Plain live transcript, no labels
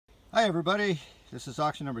Hi everybody, this is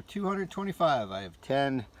auction number 225. I have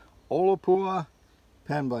 10 Olopua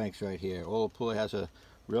pen blanks right here. Olopua has a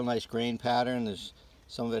real nice grain pattern.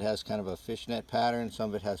 Some of it has kind of a fishnet pattern,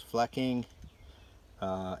 some of it has flecking,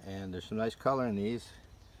 and there's some nice color in these.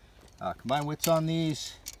 Combined widths on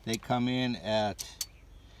these, they come in at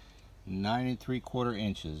 9 3/4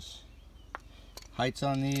 inches. Heights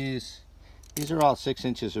on these are all 6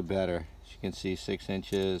 inches or better. As you can see, 6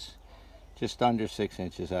 inches. Just under 6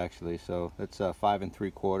 inches actually, so it's 5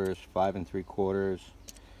 3/4, 5 3/4,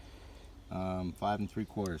 5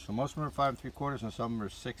 3/4. So most of them are 5 3/4 and some of them are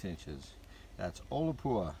 6 inches. That's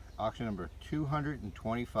Olopua, auction number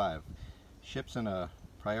 225. Ships in a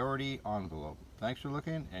priority envelope. Thanks for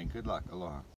looking and good luck. Aloha.